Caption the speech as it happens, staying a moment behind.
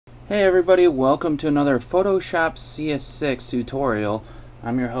Hey everybody, welcome to another Photoshop CS6 tutorial.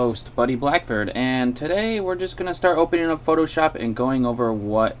 I'm your host, Buddy Blackford, and today we're just going to start opening up Photoshop and going over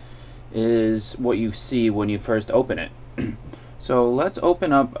what you see when you first open it. So let's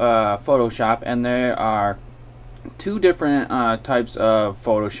open up Photoshop, and there are two different types of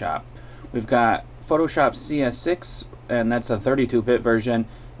Photoshop. We've got Photoshop CS6, and that's a 32-bit version,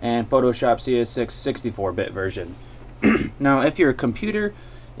 and Photoshop CS6 64-bit version. Now, if your computer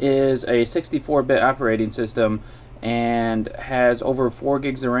is a 64-bit operating system and has over 4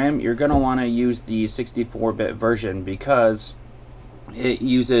 gigs of RAM, you're going to want to use the 64-bit version because it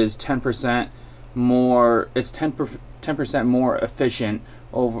uses 10% more. It's 10% more efficient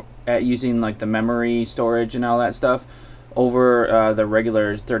over at using like the memory storage and all that stuff over the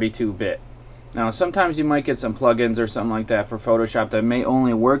regular 32-bit. Now, sometimes you might get some plugins or something like that for Photoshop that may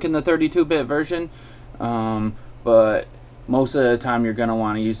only work in the 32-bit version, but most of the time you're going to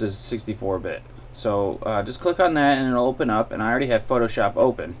want to use this 64-bit. So just click on that and it'll open up, and I already have Photoshop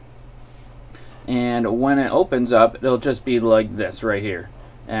open. And when it opens up, it'll just be like this right here,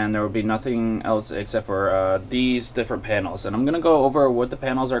 and there will be nothing else except for these different panels. And I'm going to go over what the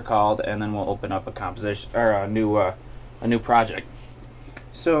panels are called, and then we'll open up a composition or a new project.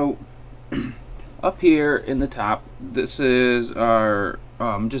 So up here in the top, this is our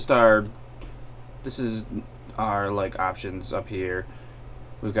our like options up here.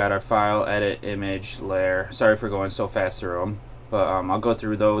 We've got our file, edit, image, layer. Sorry for going so fast through them, but I'll go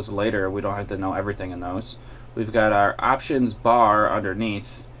through those later. We don't have to know everything in those. We've got our options bar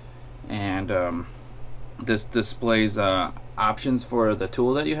underneath, and this displays options for the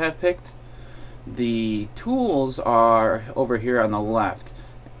tool that you have picked. The tools are over here on the left,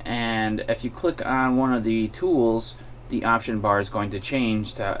 and if you click on one of the tools, the option bar is going to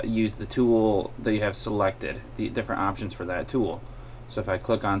change to use the tool that you have selected, the different options for that tool. So if I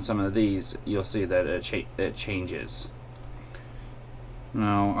click on some of these, you'll see that it changes.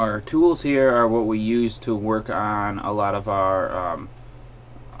 Now, our tools here are what we use to work on a lot of our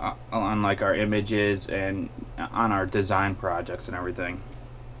on like our images and on our design projects and everything.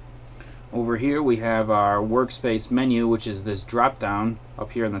 Over here we have our Workspace menu, which is this drop down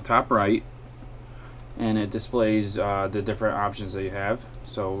up here in the top right, and it displays the different options that you have.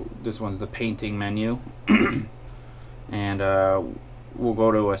 So this one's the painting menu, and we'll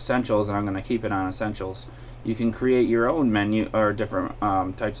go to essentials, and I'm going to keep it on essentials. You can create your own menu or different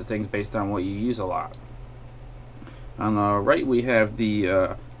types of things based on what you use a lot. On the right we have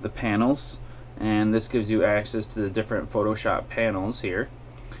the panels, and this gives you access to the different Photoshop panels here,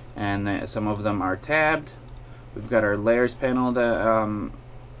 and some of them are tabbed. We've got our layers panel that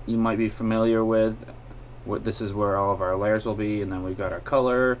you might be familiar with. This is where all of our layers will be, and then we've got our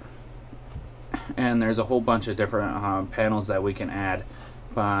color, and there's a whole bunch of different panels that we can add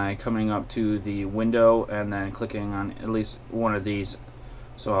by coming up to the window and then clicking on at least one of these.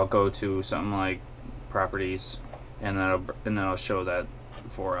 So I'll go to something like properties, and then I'll show that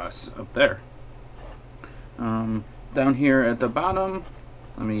for us up there. Down here at the bottom,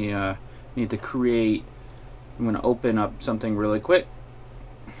 let me need to create. I'm going to open up something really quick.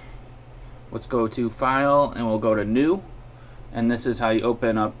 Let's go to File, and we'll go to New, and this is how you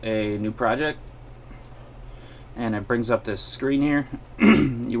open up a new project. And it brings up this screen here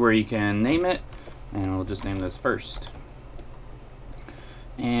where you can name it, and we'll just name this First.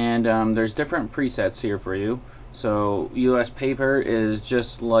 And there's different presets here for you. So US paper is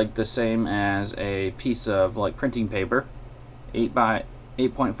just like the same as a piece of like printing paper,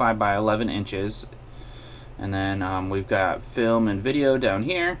 8.5 by 11 inches. And then we've got film and video down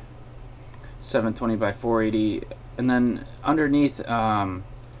here, 720 by 480, and then underneath our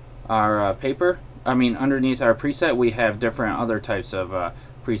underneath our preset, we have different other types of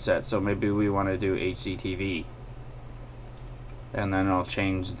presets. So maybe we want to do HDTV, and then it'll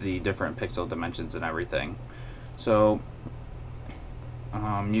change the different pixel dimensions and everything. So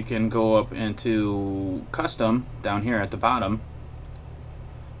you can go up into custom down here at the bottom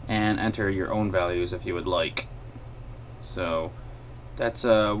and enter your own values if you would like. So that's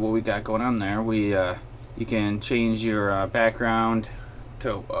what we got going on there. You can change your background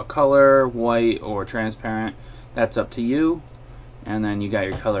to a color, white or transparent. That's up to you. And then you got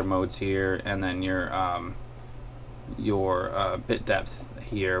your color modes here, and then your bit depth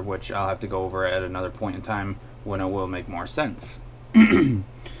here, which I'll have to go over at another point in time when it will make more sense.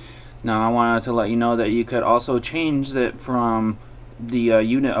 Now, I wanted to let you know that you could also change it from the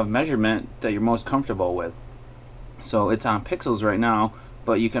unit of measurement that you're most comfortable with. So it's on pixels right now,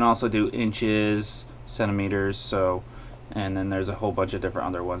 but you can also do inches, centimeters, and then there's a whole bunch of different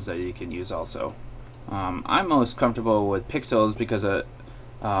other ones that you can use also. I'm most comfortable with pixels because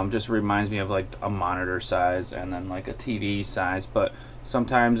Just reminds me of like a monitor size and then like a TV size. But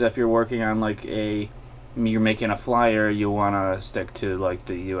sometimes if you're working on like you're making a flyer, you want to stick to like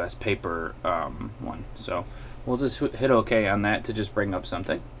the US paper one. So we'll just hit OK on that to just bring up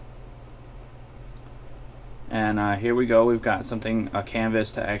something. And here we go. We've got something, a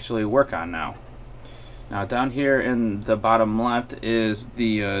canvas to actually work on now. Now down here in the bottom left is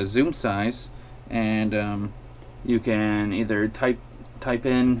the zoom size, and you can either type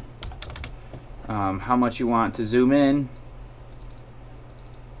in how much you want to zoom in,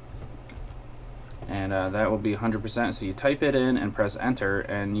 and that will be 100%. So you type it in and press enter,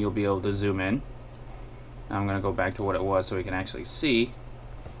 and you'll be able to zoom in. Now I'm going to go back to what it was so we can actually see.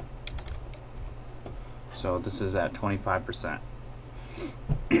 So this is at 25%.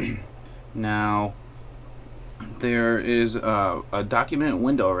 Now there is a document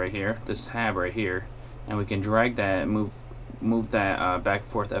window right here, this tab right here, and we can drag that and move that back and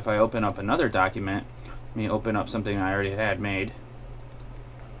forth. If I open up another document, let me open up something I already had made,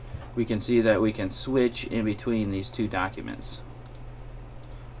 we can see that we can switch in between these two documents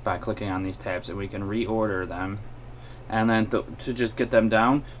by clicking on these tabs, and we can reorder them. And then to just get them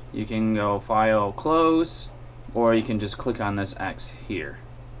down, you can go File, Close, or you can just click on this X here.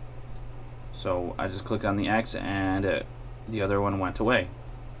 So I just clicked on the X, and the other one went away.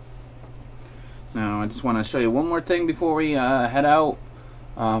 Now I just want to show you one more thing before we head out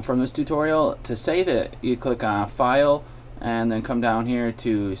from this tutorial. To save it, you click on File, and then come down here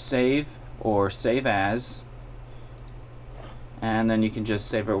to Save or Save As, and then you can just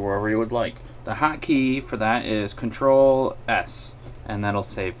save it wherever you would like. The hotkey for that is Control S, and that'll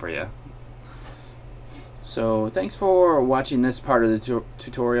save for you. So thanks for watching this part of the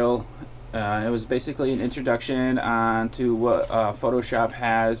tutorial. It was basically an introduction onto what Photoshop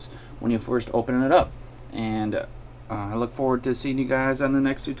has when you first open it up, and I look forward to seeing you guys on the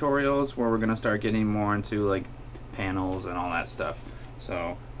next tutorials where we're gonna start getting more into like panels and all that stuff.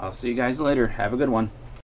 So I'll see you guys later. Have a good one.